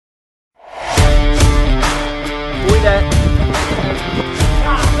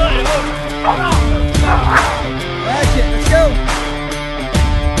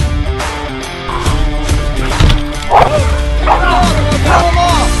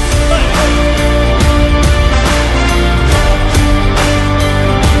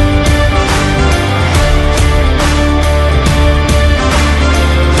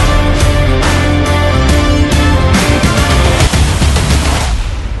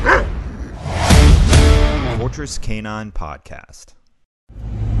Fortress Canine Podcast.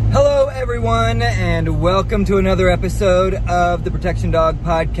 Hello, everyone, and welcome to another episode of the Protection Dog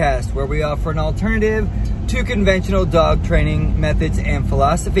Podcast, where we offer an alternative to conventional dog training methods and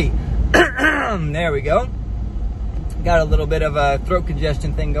philosophy. There we go. Got a little bit of a throat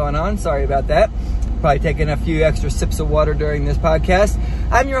congestion thing going on. Sorry about that. Probably taking a few extra sips of water during this podcast.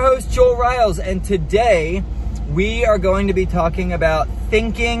 I'm your host, Joel Riles, and today we are going to be talking about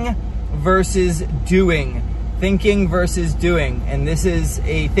thinking versus doing. Thinking versus doing. And this is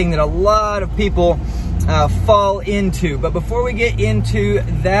a thing that a lot of people fall into. But before we get into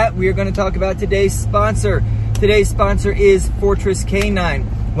that, we are going to talk about today's sponsor. Today's sponsor is Fortress Canine.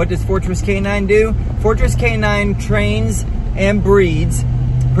 What does Fortress Canine do? Fortress Canine trains and breeds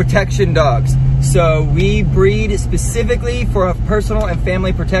protection dogs. So we breed specifically for personal and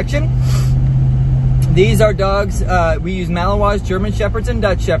family protection. These are dogs, we use Malinois, German Shepherds, and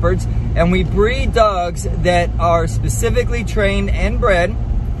Dutch Shepherds, and we breed dogs that are specifically trained and bred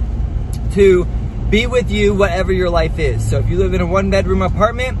to be with you whatever your life is. So if you live in a one-bedroom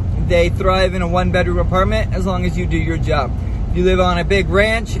apartment, they thrive in a one-bedroom apartment as long as you do your job. If you live on a big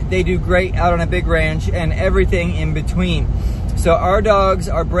ranch, they do great out on a big ranch and everything in between. So our dogs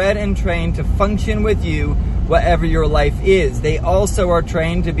are bred and trained to function with you whatever your life is. They also are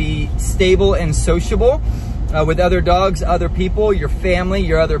trained to be stable and sociable with other dogs, other people, your family,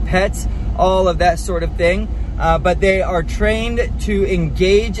 your other pets, all of that sort of thing. But they are trained to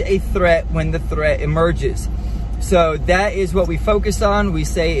engage a threat when the threat emerges. So that is what we focus on. We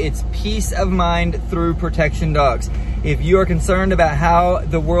say it's peace of mind through protection dogs. If you are concerned about how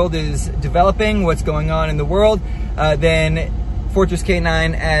the world is developing, what's going on in the world, then Fortress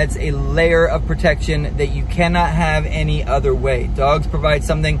Canine adds a layer of protection that you cannot have any other way. Dogs provide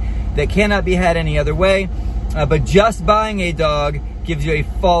something that cannot be had any other way, but just buying a dog gives you a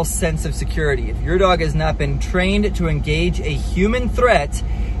false sense of security. If your dog has not been trained to engage a human threat,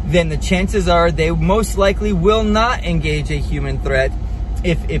 then the chances are they most likely will not engage a human threat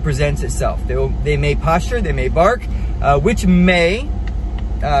if it presents itself. They may posture, they may bark, which may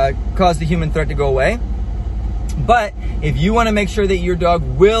cause the human threat to go away. But if you want to make sure that your dog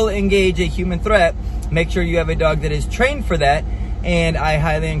will engage a human threat, make sure you have a dog that is trained for that. And I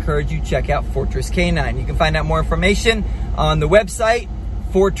highly encourage you check out Fortress Canine. You can find out more information on the website,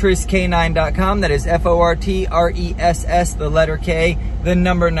 fortresscanine.com. That is Fortress, the letter K, the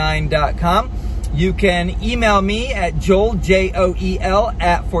number 9.com. You can email me at Joel, Joel,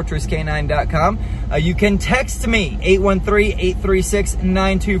 at fortresscanine.com. You can text me,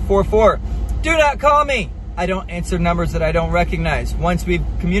 813-836-9244. Do not call me. I don't answer numbers that I don't recognize. Once we've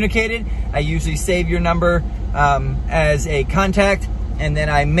communicated, I usually save your number as a contact, and then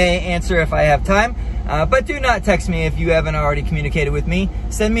I may answer if I have time. But do not text me if you haven't already communicated with me.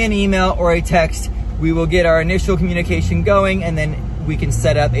 Send me an email or a text. We will get our initial communication going, and then we can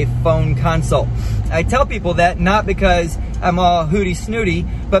set up a phone consult. I tell people that not because I'm all hooty snooty,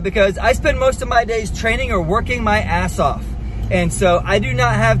 but because I spend most of my days training or working my ass off. And so I do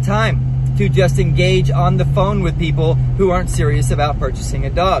not have time to just engage on the phone with people who aren't serious about purchasing a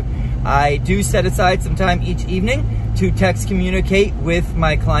dog. I do set aside some time each evening to text communicate with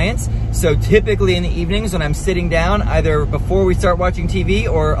my clients. So typically in the evenings when I'm sitting down, either before we start watching TV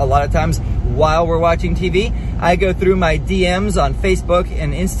or a lot of times while we're watching TV, I go through my DMs on Facebook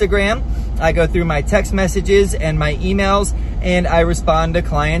and Instagram. I go through my text messages and my emails, and I respond to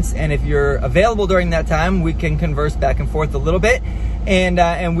clients. And if you're available during that time, we can converse back and forth a little bit.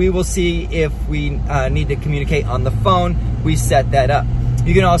 And we will see if we need to communicate on the phone. We set that up.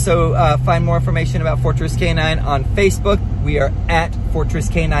 You can also find more information about Fortress Canine on Facebook. We are at Fortress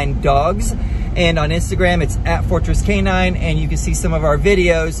Canine Dogs. And on Instagram, it's at Fortress Canine. And you can see some of our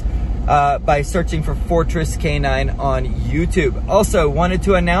videos by searching for Fortress Canine on YouTube. Also, wanted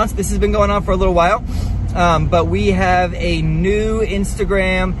to announce, this has been going on for a little while, but we have a new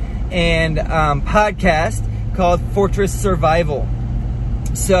Instagram and podcast called Fortress Survival.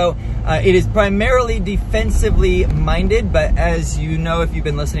 So it is primarily defensively minded, but as you know, if you've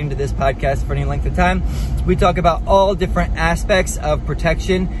been listening to this podcast for any length of time, we talk about all different aspects of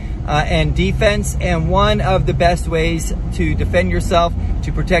protection and defense. And one of the best ways to defend yourself,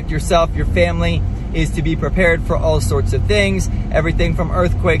 to protect yourself, your family, is to be prepared for all sorts of things. Everything from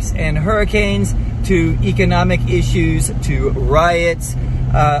earthquakes and hurricanes to economic issues to riots,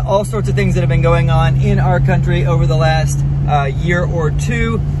 all sorts of things that have been going on in our country over the last year or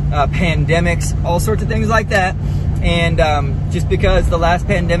two, pandemics, all sorts of things like that. And just because the last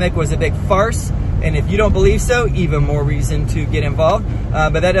pandemic was a big farce, And if you don't believe so, even more reason to get involved.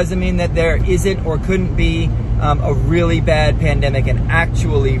 But that doesn't mean that there isn't or couldn't be a really bad pandemic, an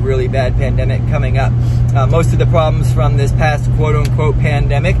actually really bad pandemic coming up. Most of the problems from this past quote-unquote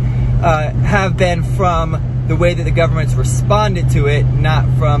pandemic have been from the way that the government's responded to it, not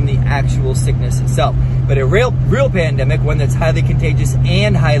from the actual sickness itself. But a real pandemic, one that's highly contagious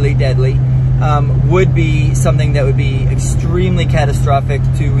and highly deadly, would be something that would be extremely catastrophic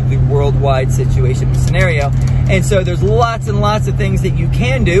to the worldwide situation and scenario. And so there's lots and lots of things that you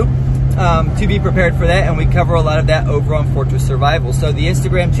can do to be prepared for that, and we cover a lot of that over on Fortress Survival. So the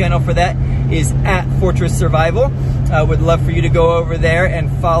Instagram channel for that is at Fortress Survival. Would love for you to go over there and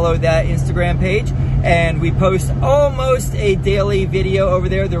follow that Instagram page. And we post almost a daily video over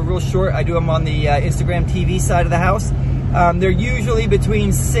there. They're real short. I do them on the Instagram TV side of the house. They're usually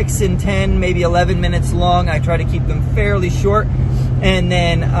between 6 and 10, maybe 11 minutes long. I try to keep them fairly short. And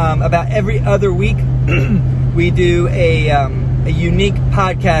then about every other week, we do a unique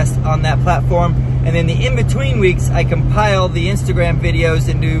podcast on that platform. And then the in-between weeks, I compile the Instagram videos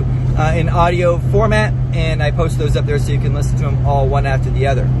into in audio format, and I post those up there so you can listen to them all one after the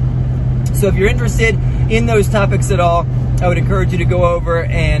other. So if you're interested in those topics at all, I would encourage you to go over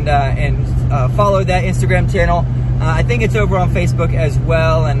and follow that Instagram channel. I think it's over on Facebook as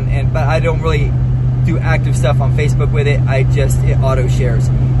well, but I don't really do active stuff on Facebook with it. It auto shares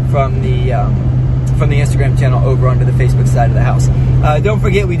from the Instagram channel over onto the Facebook side of the house. Don't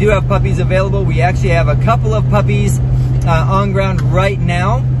forget, we do have puppies available. We actually have a couple of puppies on ground right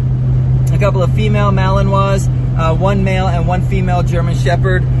now. A couple of female Malinois, one male and one female German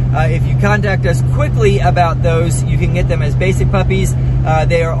Shepherd. If you contact us quickly about those, you can get them as basic puppies.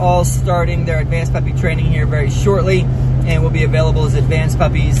 They are all starting their advanced puppy training here very shortly, and will be available as advanced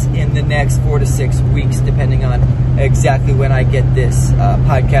puppies in the next 4 to 6 weeks, depending on exactly when I get this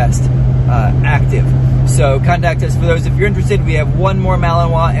podcast active. So contact us for those if you're interested. We have one more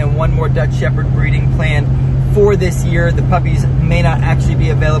Malinois and one more Dutch Shepherd breeding planned for this year. The puppies may not actually be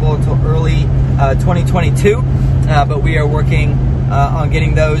available until early 2022, but we are working on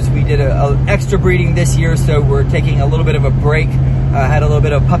getting those. We did an extra breeding this year, so we're taking a little bit of a break. Had a little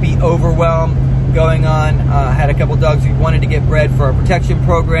bit of puppy overwhelm going on. Had a couple dogs we wanted to get bred for our protection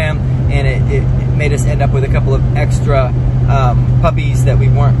program, and it made us end up with a couple of extra puppies that we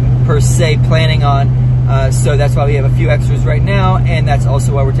weren't per se planning on. So that's why we have a few extras right now, and that's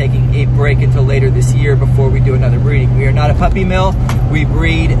also why we're taking a break until later this year before we do another breeding. We are not a puppy mill. We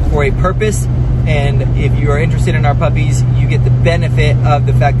breed for a purpose, and if you are interested in our puppies, you get the benefit of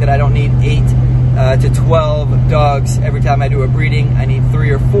the fact that I don't need 8 to 12 dogs every time I do a breeding. I need 3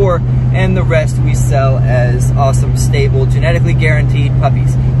 or 4, and the rest we sell as awesome, stable, genetically guaranteed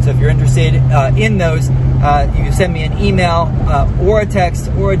puppies. So if you're interested in those, you can send me an email or a text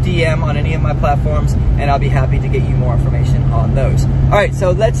or a DM on any of my platforms, and I'll be happy to get you more information on those. All right,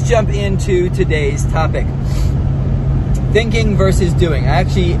 so let's jump into today's topic. Thinking versus doing. I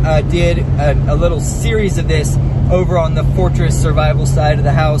actually did a little series of this over on the Fortress Survival side of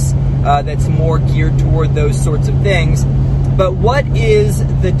the house that's more geared toward those sorts of things. But what is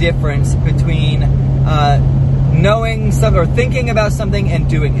the difference between knowing something or thinking about something and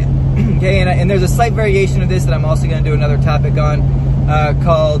doing it? Okay, and there's a slight variation of this that I'm also going to do another topic on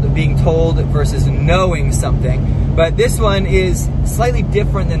called being told versus knowing something. But this one is slightly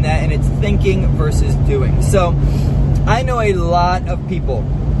different than that, and it's thinking versus doing. So I know a lot of people.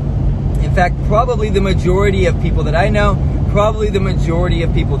 In fact, probably the majority of people that I know, probably the majority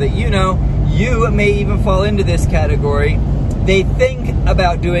of people that you know, you may even fall into this category. They think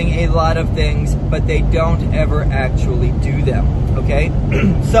about doing a lot of things, but they don't ever actually do them, okay?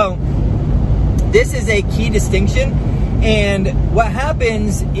 So this is a key distinction, and what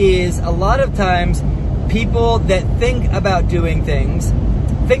happens is a lot of times people that think about doing things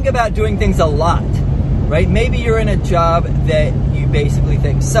a lot, right? Maybe you're in a job that you basically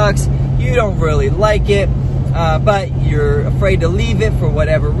think sucks, you don't really like it, but you're afraid to leave it for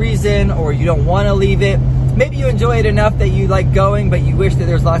whatever reason, or you don't want to leave it. Maybe you enjoy it enough that you like going, but you wish that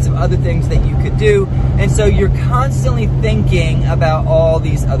there's lots of other things that you could do. And so you're constantly thinking about all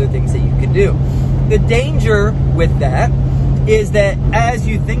these other things that you could do. The danger with that is that as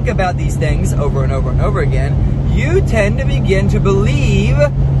you think about these things over and over and over again, you tend to begin to believe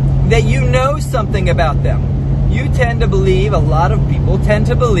that you know something about them. You tend to believe, a lot of people tend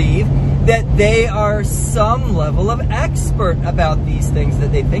to believe, that they are some level of expert about these things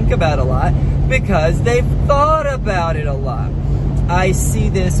that they think about a lot because they've thought about it a lot. I see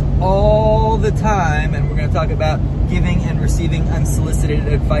this all the time, and we're going to talk about giving and receiving unsolicited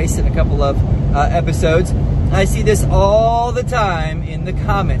advice in a couple of episodes. I see this all the time in the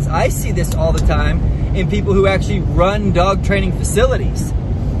comments. I see this all the time in people who actually run dog training facilities,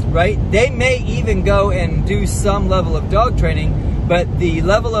 right? They may even go and do some level of dog training, but the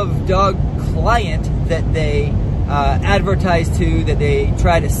level of dog client that they advertise to, that they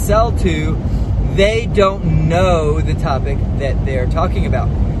try to sell to, they don't know the topic that they're talking about.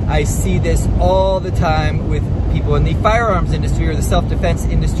 I see this all the time with people in the firearms industry or the self-defense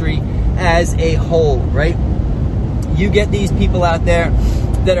industry as a whole, right? You get these people out there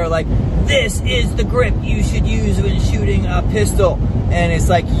that are like, this is the grip you should use when shooting a pistol. And it's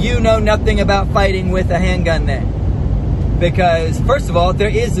like, you know nothing about fighting with a handgun then. Because, first of all, there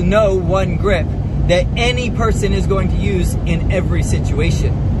is no one grip that any person is going to use in every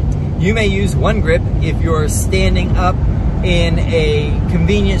situation. You may use one grip if you're standing up in a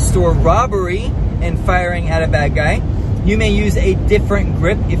convenience store robbery and firing at a bad guy. You may use a different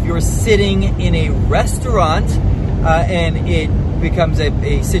grip if you're sitting in a restaurant and it becomes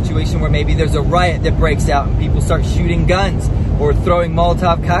a situation where maybe there's a riot that breaks out and people start shooting guns or throwing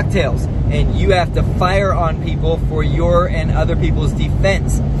Molotov cocktails, and you have to fire on people for your and other people's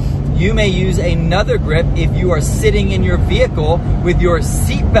defense. You may use another grip if you are sitting in your vehicle with your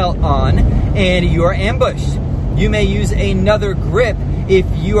seatbelt on and you are ambushed. You may use another grip if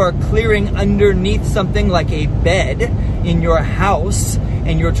you are clearing underneath something like a bed in your house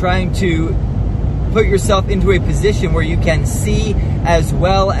and you're trying to put yourself into a position where you can see as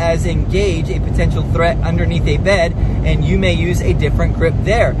well as engage a potential threat underneath a bed, and you may use a different grip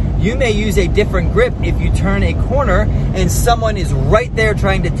there. You may use a different grip if you turn a corner and someone is right there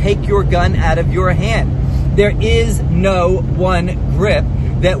trying to take your gun out of your hand. There is no one grip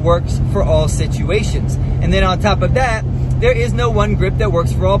that works for all situations. And then on top of that, there is no one grip that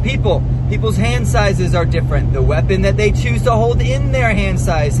works for all people. People's hand sizes are different. The weapon that they choose to hold in their hand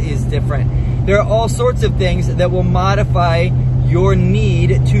size is different. There are all sorts of things that will modify your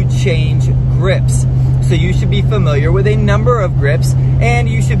need to change grips. So you should be familiar with a number of grips, and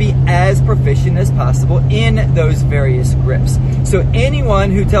you should be as proficient as possible in those various grips. So anyone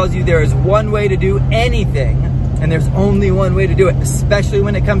who tells you there is one way to do anything, and there's only one way to do it, especially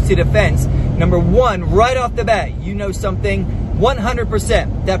when it comes to defense, number one, right off the bat, you know something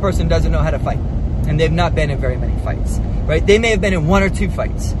 100%, that person doesn't know how to fight. And they've not been in very many fights, right? They may have been in one or two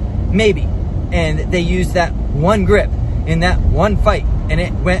fights, maybe. And they used that one grip in that one fight, and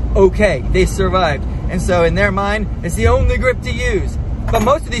it went okay. They survived. And so in their mind, it's the only grip to use. But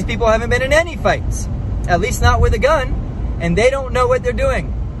most of these people haven't been in any fights, at least not with a gun, and they don't know what they're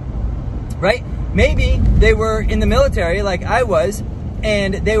doing, right? Maybe they were in the military like I was,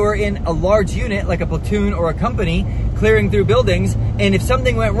 and they were in a large unit like a platoon or a company clearing through buildings, and if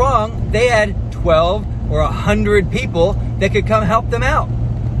something went wrong, they had 12 or 100 people that could come help them out.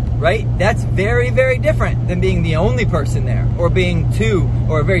 Right? That's very, very different than being the only person there, or being two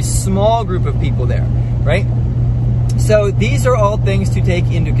or a very small group of people there, right? So these are all things to take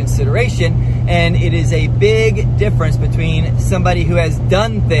into consideration, and it is a big difference between somebody who has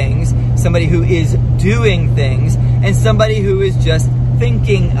done things, somebody who is doing things, and somebody who is just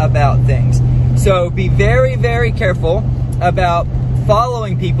thinking about things. So be very, very careful about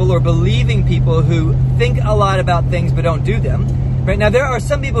following people or believing people who think a lot about things but don't do them. Right now, there are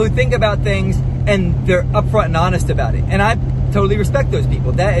some people who think about things and they're upfront and honest about it. And I totally respect those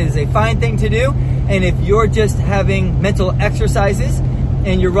people. That is a fine thing to do. And if you're just having mental exercises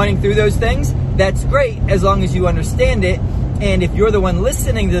and you're running through those things, that's great as long as you understand it. And if you're the one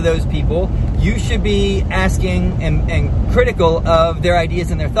listening to those people, you should be asking and critical of their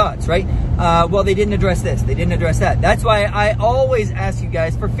ideas and their thoughts, right? Well, they didn't address this. They didn't address that. That's why I always ask you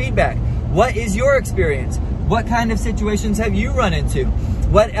guys for feedback. What is your experience? What kind of situations have you run into?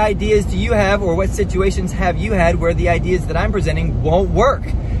 What ideas do you have, or what situations have you had where the ideas that I'm presenting won't work,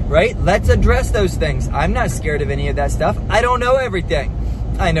 right? Let's address those things. I'm not scared of any of that stuff. I don't know everything.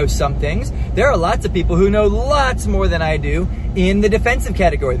 I know some things. There are lots of people who know lots more than I do in the defensive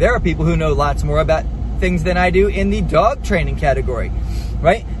category. There are people who know lots more about things than I do in the dog training category,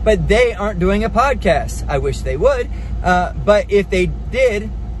 right? But they aren't doing a podcast. I wish they would. But if they did,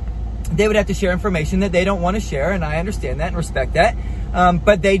 they would have to share information that they don't want to share, and I understand that and respect that.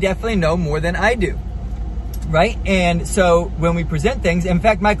 But they definitely know more than I do, right? And so when we present things, in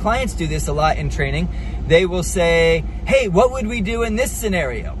fact, my clients do this a lot in training. They will say, hey, what would we do in this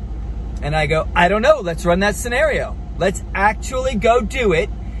scenario? And I go, I don't know. Let's run that scenario. Let's actually go do it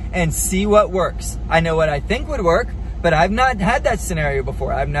and see what works. I know what I think would work, but I've not had that scenario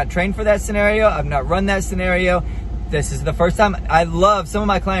before. I've not trained for that scenario. I've not run that scenario. this is the first time. I love, some of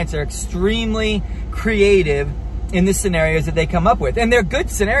my clients are extremely creative in the scenarios that they come up with. And they're good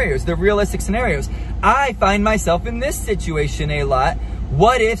scenarios. They're realistic scenarios. I find myself in this situation a lot.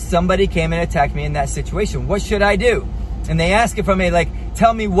 What if somebody came and attacked me in that situation? What should I do? And they ask it from me, like,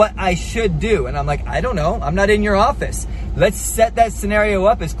 tell me what I should do. And I'm like, I don't know. I'm not in your office. Let's set that scenario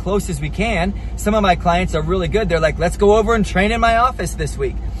up as close as we can. Some of my clients are really good. They're like, let's go over and train in my office this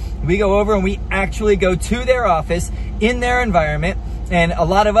week. We go over and we actually go to their office in their environment. And a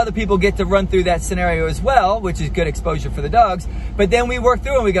lot of other people get to run through that scenario as well, which is good exposure for the dogs. But then we work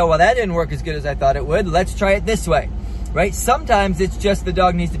through and we go, well, that didn't work as good as I thought it would. Let's try it this way. Right? Sometimes it's just the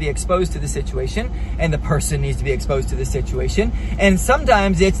dog needs to be exposed to the situation and the person needs to be exposed to the situation. And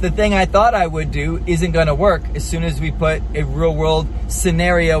sometimes it's the thing I thought I would do isn't going to work as soon as we put a real world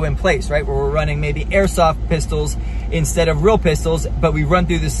scenario in place, right? Where we're running maybe airsoft pistols instead of real pistols, but we run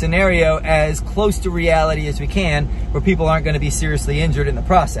through the scenario as close to reality as we can where people aren't going to be seriously injured in the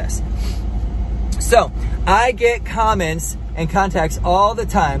process. So I get comments and contacts all the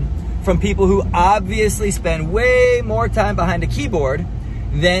time from people who obviously spend way more time behind a keyboard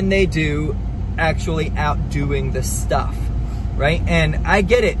than they do actually out doing the stuff, right? And I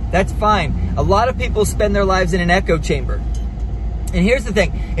get it. That's fine. A lot of people spend their lives in an echo chamber. And here's the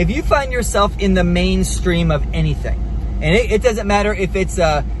thing. If you find yourself in the mainstream of anything, and it doesn't matter if it's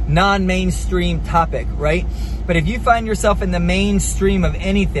a non-mainstream topic, right? But if you find yourself in the mainstream of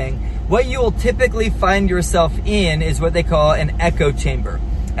anything, what you will typically find yourself in is what they call an echo chamber.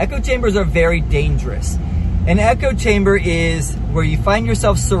 Echo chambers are very dangerous. An echo chamber is where you find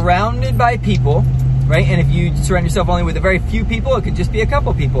yourself surrounded by people, right? And if you surround yourself only with a very few people, it could just be a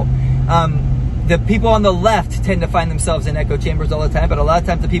couple people. The people on the left tend to find themselves in echo chambers all the time, but a lot of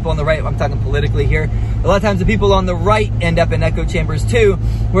times the people on the right, I'm talking politically here, a lot of times the people on the right end up in echo chambers too,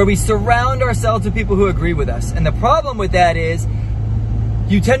 where we surround ourselves with people who agree with us. And the problem with that is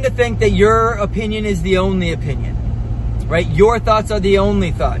you tend to think that your opinion is the only opinion. Right? Your thoughts are the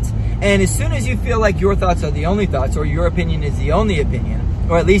only thoughts. And as soon as you feel like your thoughts are the only thoughts, or your opinion is the only opinion,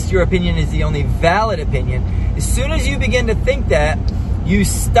 or at least your opinion is the only valid opinion, as soon as you begin to think that, you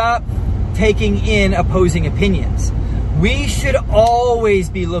stop taking in opposing opinions. We should always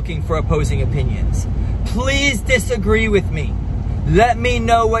be looking for opposing opinions. Please disagree with me. Let me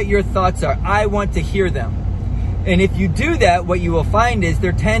know what your thoughts are. I want to hear them. And if you do that, what you will find is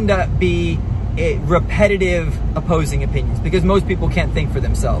there tend to be repetitive opposing opinions because most people can't think for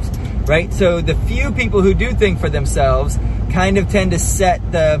themselves, right? So the few people who do think for themselves kind of tend to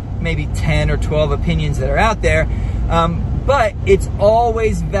set the maybe 10 or 12 opinions that are out there. But it's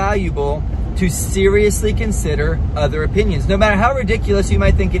always valuable to seriously consider other opinions, no matter how ridiculous you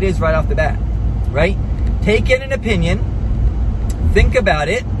might think it is right off the bat, right? Take in an opinion, think about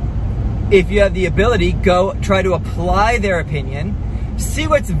it. If you have the ability, go try to apply their opinion, see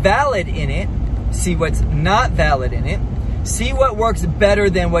what's valid in it, see what's not valid in it, see what works better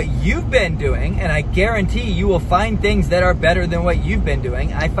than what you've been doing, and I guarantee you will find things that are better than what you've been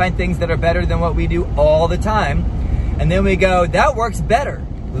doing. I find things that are better than what we do all the time, and then we go, that works better.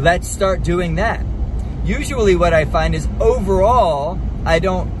 Let's start doing that. Usually what I find is overall, I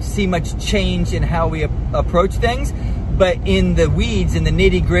don't see much change in how we approach things, but in the weeds, in the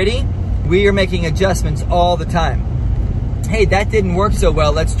nitty-gritty, we are making adjustments all the time. Hey, that didn't work so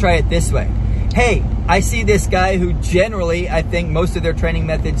well. Let's try it this way. Hey, I see this guy who generally, I think most of their training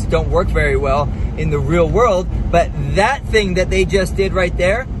methods don't work very well in the real world, but that thing that they just did right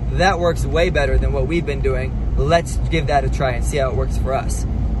there, that works way better than what we've been doing. Let's give that a try and see how it works for us.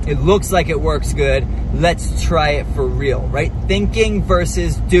 It looks like it works good. Let's try it for real, right? Thinking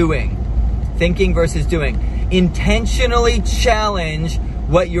versus doing. Thinking versus doing. Intentionally challenge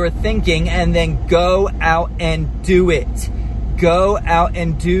what you're thinking and then go out and do it. Go out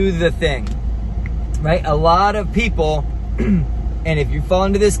and do the thing, right? A lot of people, and if you fall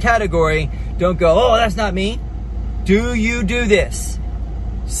into this category, don't go, oh, that's not me. Do you do this?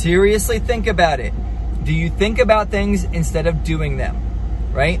 Seriously think about it. Do you think about things instead of doing them,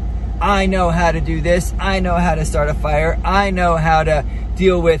 right? I know how to do this. I know how to start a fire. I know how to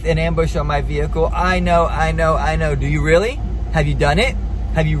deal with an ambush on my vehicle. I know. Do you really? Have you done it?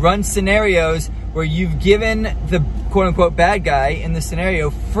 Have you run scenarios where you've given the quote-unquote bad guy in the scenario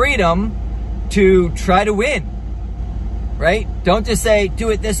freedom to try to win, right? Don't just say, do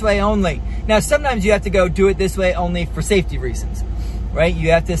it this way only. Now, sometimes you have to go do it this way only for safety reasons, right?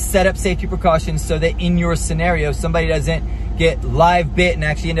 You have to set up safety precautions so that in your scenario, somebody doesn't get live bit and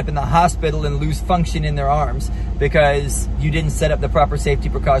actually end up in the hospital and lose function in their arms because you didn't set up the proper safety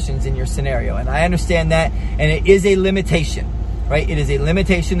precautions in your scenario. And I understand that, and it is a limitation, right? It is a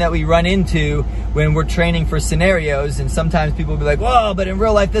limitation that we run into when we're training for scenarios. And sometimes people will be like, whoa, but in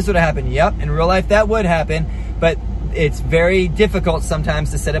real life this would have happened. Yep, in real life that would happen. But it's very difficult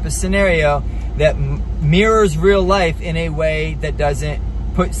sometimes to set up a scenario that mirrors real life in a way that doesn't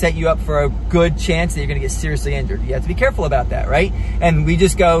set you up for a good chance that you're going to get seriously injured. You have to be careful about that, right? And we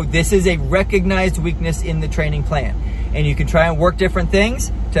just go, this is a recognized weakness in the training plan. And you can try and work different things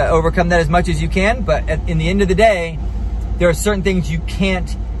to overcome that as much as you can. But in the end of the day, there are certain things you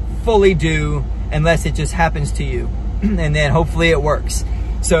can't fully do unless it just happens to you. And then hopefully it works.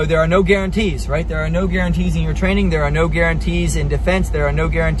 So there are no guarantees, right? There are no guarantees in your training. There are no guarantees in defense. There are no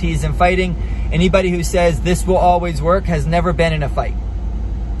guarantees in fighting. Anybody who says this will always work has never been in a fight.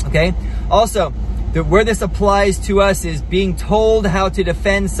 Okay? Also, where this applies to us is being told how to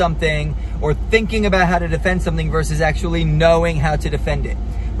defend something or thinking about how to defend something versus actually knowing how to defend it,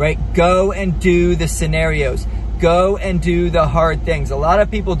 right? Go and do the scenarios. Go and do the hard things. A lot of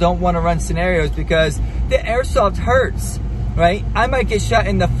people don't want to run scenarios because the airsoft hurts, right? I might get shot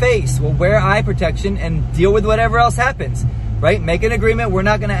in the face. Well, wear eye protection and deal with whatever else happens, right? Make an agreement. We're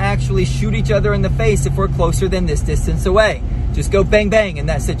not going to actually shoot each other in the face if we're closer than this distance away. Just go bang, bang in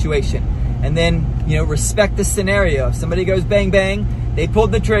that situation. And then, respect the scenario. If somebody goes bang, bang, they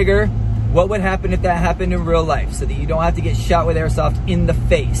pulled the trigger. What would happen if that happened in real life so that you don't have to get shot with airsoft in the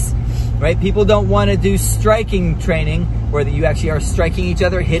face, right? People don't want to do striking training where you actually are striking each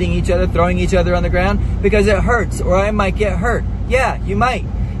other, hitting each other, throwing each other on the ground because it hurts or I might get hurt. Yeah, you might.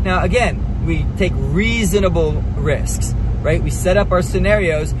 Now, again, we take reasonable risks, right? We set up our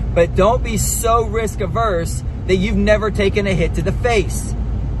scenarios, but don't be so risk averse that you've never taken a hit to the face.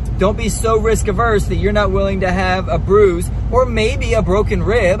 Don't be so risk averse that you're not willing to have a bruise or maybe a broken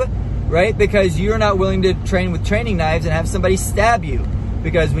rib, right? Because you're not willing to train with training knives and have somebody stab you.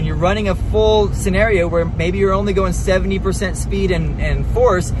 Because when you're running a full scenario where maybe you're only going 70% speed and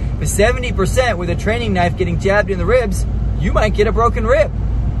force, but 70% with a training knife getting jabbed in the ribs, you might get a broken rib.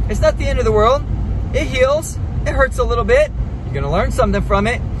 It's not the end of the world. It heals. It hurts a little bit. You're going to learn something from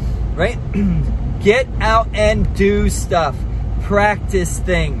it, right? Get out and do stuff. Practice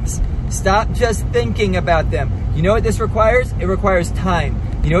things. Stop just thinking about them. You know what this requires? It requires time.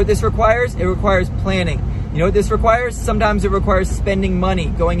 You know what this requires? It requires planning. You know what this requires? Sometimes it requires spending money,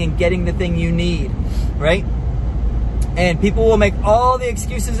 going and getting the thing you need, right? And people will make all the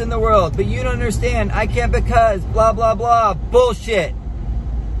excuses in the world, but you don't understand. I can't because blah, blah, blah. Bullshit.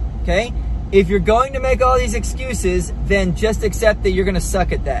 Okay? If you're going to make all these excuses, then just accept that you're going to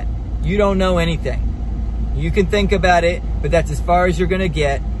suck at that. You don't know anything. You can think about it, but that's as far as you're going to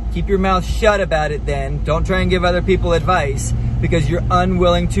get. Keep your mouth shut about it then. Don't try and give other people advice because you're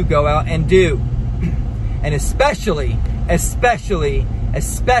unwilling to go out and do. And especially, if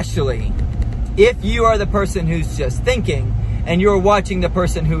you are the person who's just thinking and you're watching the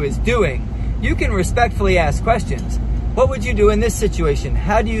person who is doing, you can respectfully ask questions. What would you do in this situation?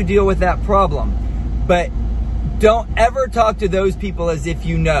 How do you deal with that problem? But don't ever talk to those people as if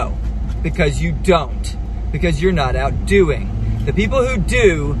you know, because you don't, because you're not out doing. The people who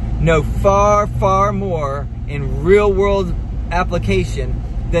do know far, far more in real world application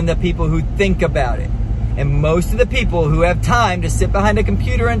than the people who think about it. And most of the people who have time to sit behind a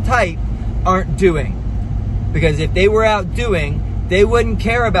computer and type aren't doing. Because if they were out doing, they wouldn't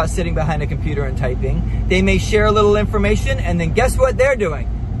care about sitting behind a computer and typing. They may share a little information and then guess what they're doing?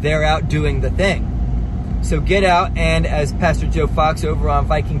 They're out doing the thing. So get out and, as Pastor Joe Fox over on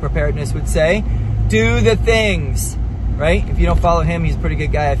Viking Preparedness would say, do the things, right? If you don't follow him, he's a pretty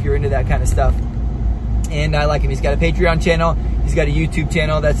good guy if you're into that kind of stuff. And I like him. He's got a Patreon channel. He's got a YouTube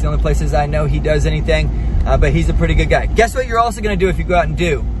channel. That's the only places I know he does anything. But he's a pretty good guy. Guess what you're also going to do if you go out and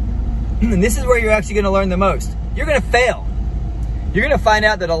do? And this is where you're actually going to learn the most. You're going to fail. You're going to find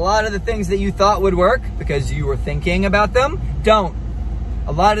out that a lot of the things that you thought would work because you were thinking about them don't.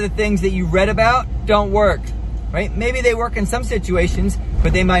 A lot of the things that you read about don't work, right? Maybe they work in some situations,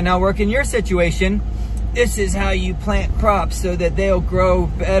 but they might not work in your situation. This is how you plant crops so that they'll grow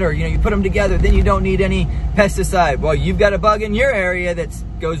better. You put them together, then you don't need any pesticide. Well, you've got a bug in your area that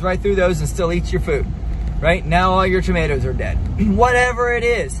goes right through those and still eats your food, right? Now all your tomatoes are dead. Whatever it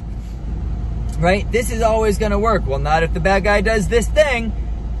is, right? This is always going to work. Well, not if the bad guy does this thing.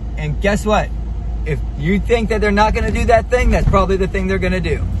 And guess what? If you think that they're not going to do that thing, that's probably the thing they're going to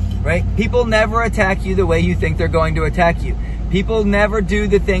do, right? People never attack you the way you think they're going to attack you. People never do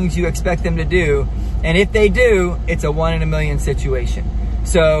the things you expect them to do. And if they do, it's a 1 in a million situation.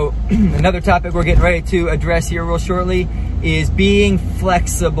 So another topic we're getting ready to address here real shortly is being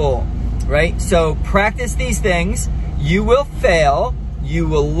flexible, right? So practice these things. You will fail. You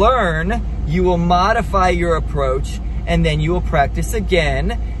will learn. You will modify your approach. and then you will practice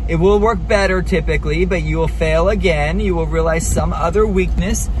again. It will work better typically, but you will fail again. You will realize some other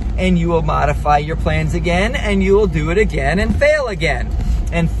weakness, and you will modify your plans again, and you will do it again and fail again.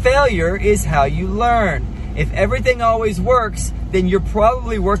 And failure is how you learn. If everything always works, then you're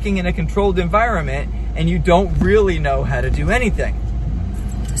probably working in a controlled environment and you don't really know how to do anything.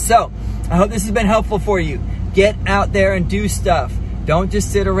 So, I hope this has been helpful for you. Get out there and do stuff. Don't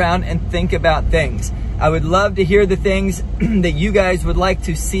just sit around and think about things. I would love to hear the things that you guys would like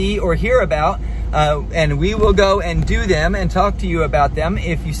to see or hear about, and we will go and do them and talk to you about them.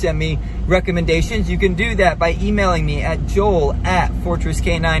 If you send me recommendations, you can do that by emailing me at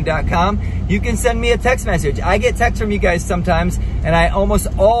joel@fortressk9.com. You can send me a text message. I get texts from you guys sometimes, and I almost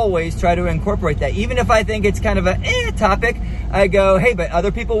always try to incorporate that. Even if I think it's kind of a topic, I go, hey, but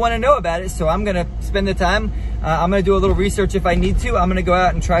other people want to know about it, so I'm going to spend the time. I'm going to do a little research if I need to. I'm going to go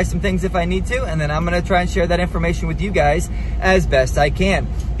out and try some things if I need to, and then I'm going to try and share that information with you guys as best I can.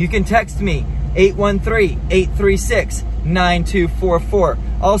 You can text me, 813-836-9244.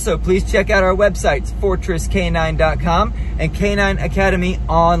 Also, please check out our websites, fortressk9.com and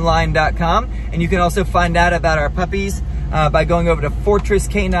k9academyonline.com. And you can also find out about our puppies by going over to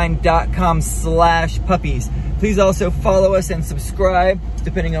fortressk9.com/puppies. Please also follow us and subscribe,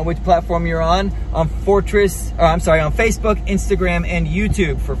 depending on which platform you're on Facebook, Instagram, and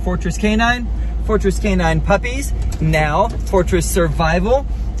YouTube for Fortress K9, Fortress K9 Puppies, now Fortress Survival,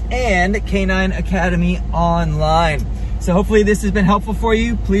 and K9 Academy Online. So hopefully this has been helpful for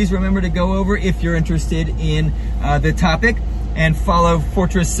you. Please remember to go over, if you're interested in the topic, and follow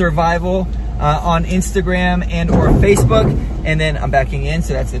Fortress Survival on Instagram and or Facebook. And then I'm backing in,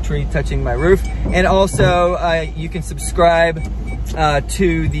 so that's the tree touching my roof. And also you can subscribe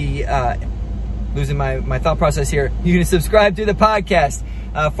to the, losing my thought process here. You can subscribe to the podcast,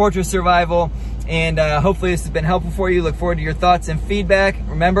 Fortress Survival. And hopefully this has been helpful for you. Look forward to your thoughts and feedback.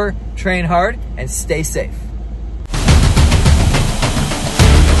 Remember, train hard and stay safe.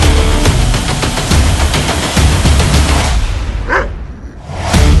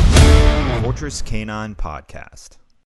 Fortress K9 Podcast.